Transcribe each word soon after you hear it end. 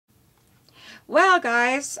Well,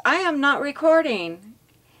 guys, I am not recording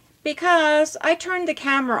because I turned the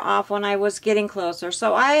camera off when I was getting closer.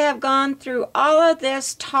 So I have gone through all of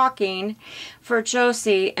this talking for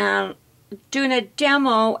Josie and doing a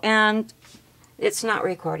demo, and it's not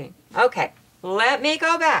recording. Okay, let me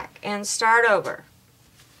go back and start over.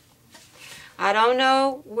 I don't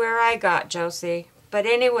know where I got Josie, but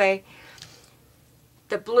anyway,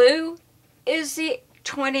 the blue is the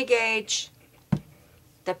 20 gauge.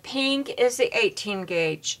 The pink is the 18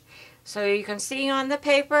 gauge. So you can see on the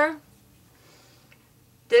paper,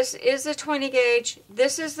 this is the 20 gauge.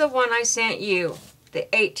 This is the one I sent you,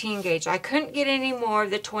 the 18 gauge. I couldn't get any more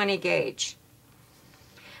of the 20 gauge.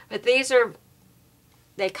 But these are,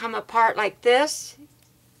 they come apart like this,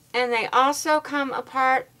 and they also come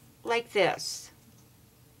apart like this.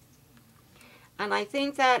 And I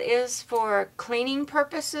think that is for cleaning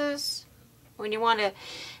purposes. When you want to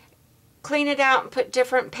clean it out and put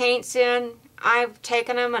different paints in. I've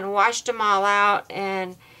taken them and washed them all out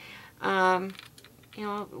and, you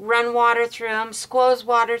know, run water through them, squoze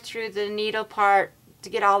water through the needle part to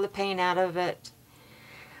get all the paint out of it.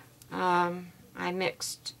 I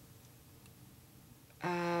mixed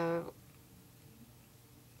a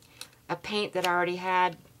paint that I already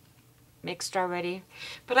had mixed already.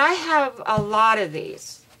 But I have a lot of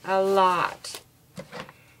these. A lot.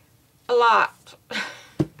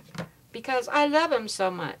 Because I love them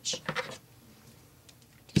so much.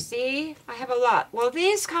 You see? I have a lot. Well,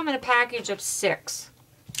 these come in a package of 6.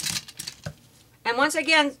 And once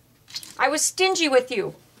again, I was stingy with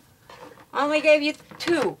you. I only gave you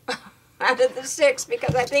 2 out of the 6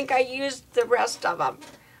 because I think I used the rest of them.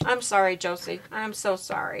 I'm sorry, Josie. I'm so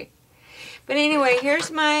sorry. But anyway,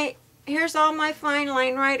 here's all my fine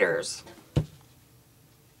line writers.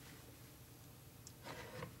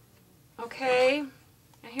 Okay.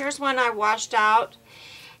 Here's one I washed out.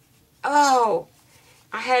 Oh,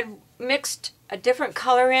 I had mixed a different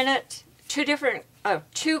color in it. Two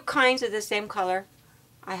kinds of the same color.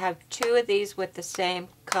 I have 2 of these with the same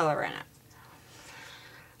color in it.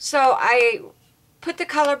 So I put the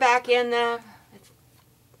color back in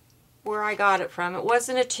where I got it from. It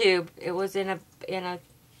wasn't a tube. It was in a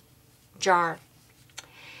jar.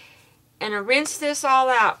 And I rinsed this all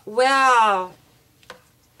out. Well,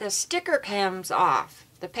 the sticker comes off.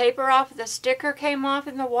 The paper off the sticker came off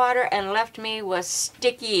in the water and left me with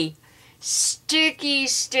sticky stuff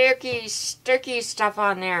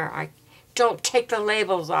on there. I don't take the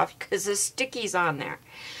labels off because the sticky's on there.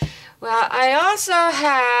 Well, I also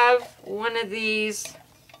have one of these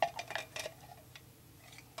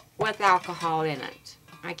with alcohol in it.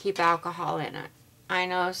 I keep alcohol in it. I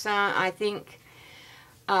know some, I think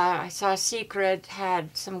I saw Secret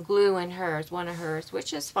had some glue in hers, one of hers,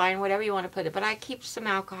 which is fine, whatever you want to put it, but I keep some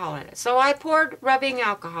alcohol in it. So I poured rubbing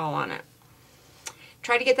alcohol on it.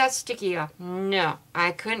 Tried to get that sticky off. No,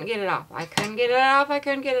 I couldn't get it off. I couldn't get it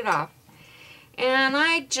off. And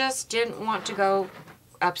I just didn't want to go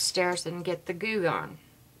upstairs and get the goo on.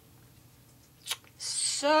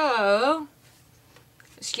 So,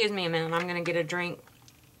 excuse me a minute, I'm going to get a drink.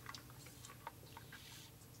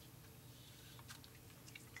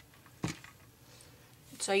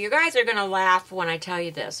 So you guys are going to laugh when I tell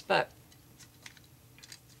you this, but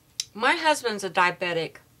my husband's a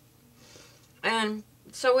diabetic. And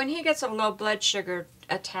so when he gets a low blood sugar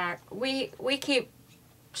attack, we keep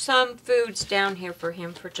some foods down here for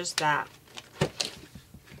him for just that.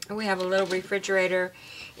 And we have a little refrigerator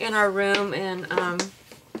in our room, and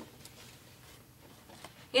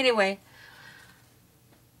anyway,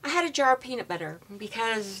 I had a jar of peanut butter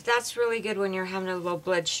because that's really good when you're having a low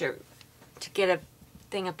blood sugar, to get a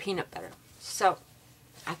thing of peanut butter. So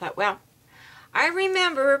I thought, well, I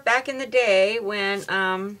remember back in the day when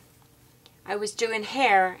I was doing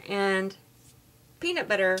hair, and peanut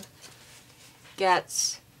butter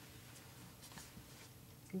gets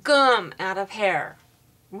gum out of hair.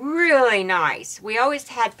 Really nice. We always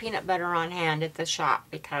had peanut butter on hand at the shop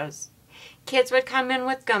because kids would come in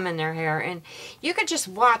with gum in their hair, and you could just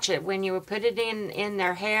watch it when you would put it in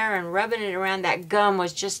their hair and rubbing it around. That gum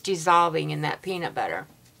was just dissolving in that peanut butter.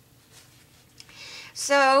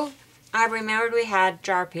 So I remembered we had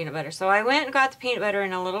jar peanut butter. So I went and got the peanut butter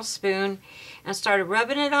in a little spoon and started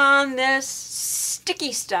rubbing it on this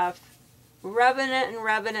sticky stuff. Rubbing it and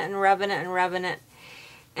rubbing it and rubbing it and rubbing it.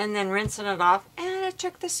 And then rinsing it off. And it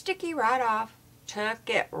took the sticky right off. Took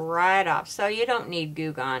it right off. So you don't need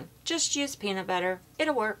Goo Gone. Just use peanut butter.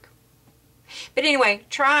 It'll work. But anyway,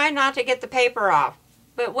 try not to get the paper off.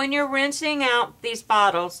 But when you're rinsing out these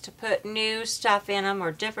bottles to put new stuff in them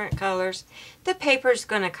or different colors, the paper's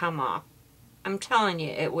going to come off. I'm telling you,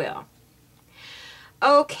 it will.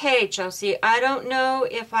 Okay, Josie, I don't know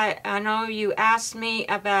if I know you asked me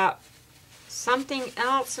about something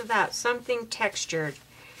else, about something textured.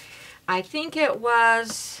 I think it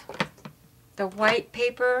was the white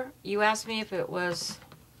paper. You asked me if it was...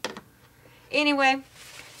 Anyway,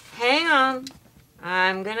 hang on.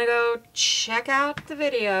 I'm gonna go check out the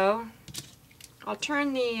video. I'll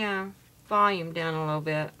turn the volume down a little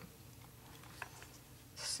bit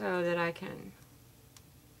so that I can...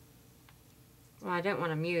 Well, I didn't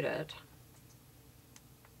want to mute it.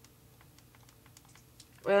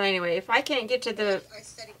 Well, anyway, if I can't get to the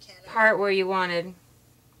part where you wanted...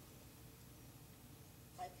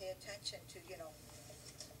 I pay attention to, you know,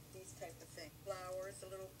 these type of things. Flowers, a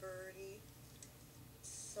little birdie.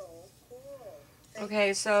 So cool.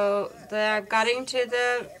 Okay, so I've got into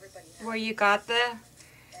the... where you got the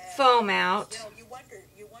foam out. You know,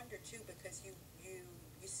 you wonder too, because you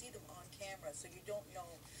see them on camera, so you don't know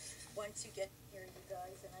once you get here, you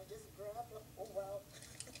guys, and I just grab them. Oh, well.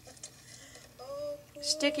 Oh, cool.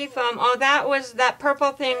 Sticky foam. Oh, that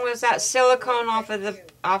purple thing was that silicone off of the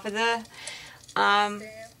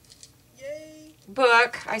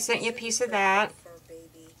book. I sent you a piece of that.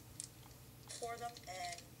 For them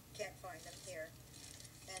and can't find them here.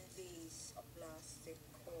 And these plastic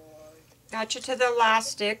cord. Got you to the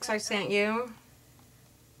elastics I sent you.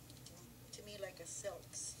 To me, like a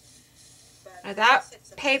silks. Now that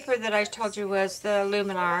paper that I told you was the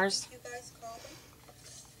luminars. You guys call them?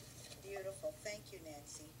 Beautiful. Thank you,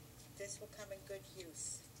 Nancy. This will come in good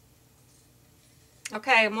use.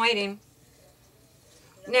 Okay, I'm waiting.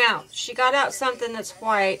 Now, she got out something that's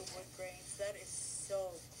white. That is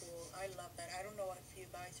so cool. I love that. I don't know if you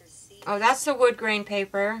guys are seeing. Oh, that's the wood grain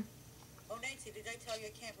paper. Oh, Nancy, did I tell you?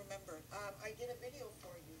 I can't remember. I did a video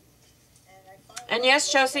for you. And I found And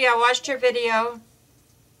yes, Josie, I watched your video.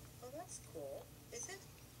 Oh, that's cool. Is it?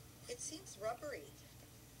 It seems rubbery.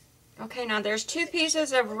 Okay, now there's two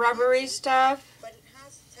pieces of rubbery stuff. But it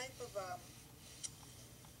has a type of,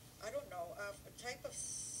 I don't know, a type of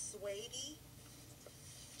suede-y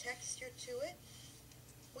texture to it.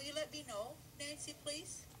 Will you let me know, Nancy,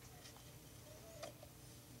 please?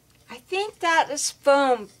 I think that is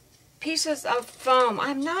foam. Pieces of foam.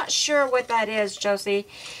 I'm not sure what that is, Josie.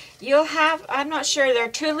 You'll have, I'm not sure. There are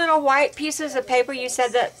two little white pieces of paper. You said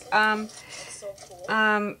that That's so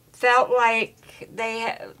cool. felt like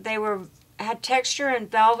they had texture and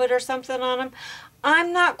velvet or something on them.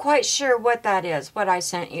 I'm not quite sure what that is, what I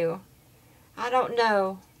sent you. I don't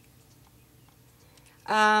know.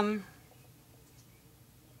 I'm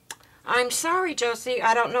sorry, Josie.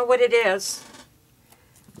 I don't know what it is.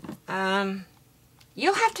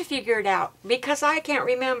 You'll have to figure it out because I can't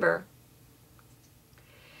remember.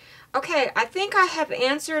 Okay, I think I have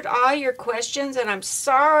answered all your questions, and I'm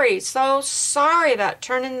sorry, so sorry about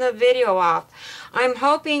turning the video off. I'm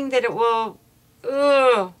hoping that it will,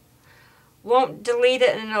 won't delete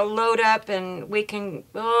it and it'll load up and we can,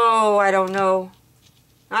 I don't know.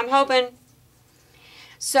 I'm hoping.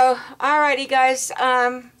 So, alrighty guys,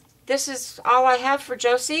 this is all I have for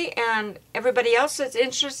Josie and everybody else that's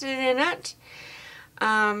interested in it.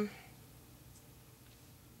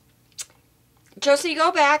 Josie,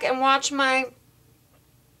 go back and watch my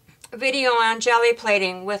video on jelly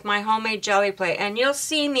plating with my homemade jelly plate, and you'll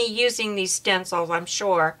see me using these stencils, I'm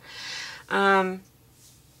sure.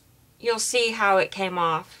 You'll see how it came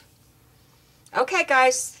off. Okay,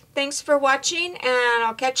 guys, thanks for watching, and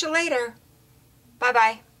I'll catch you later.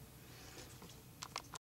 Bye-bye.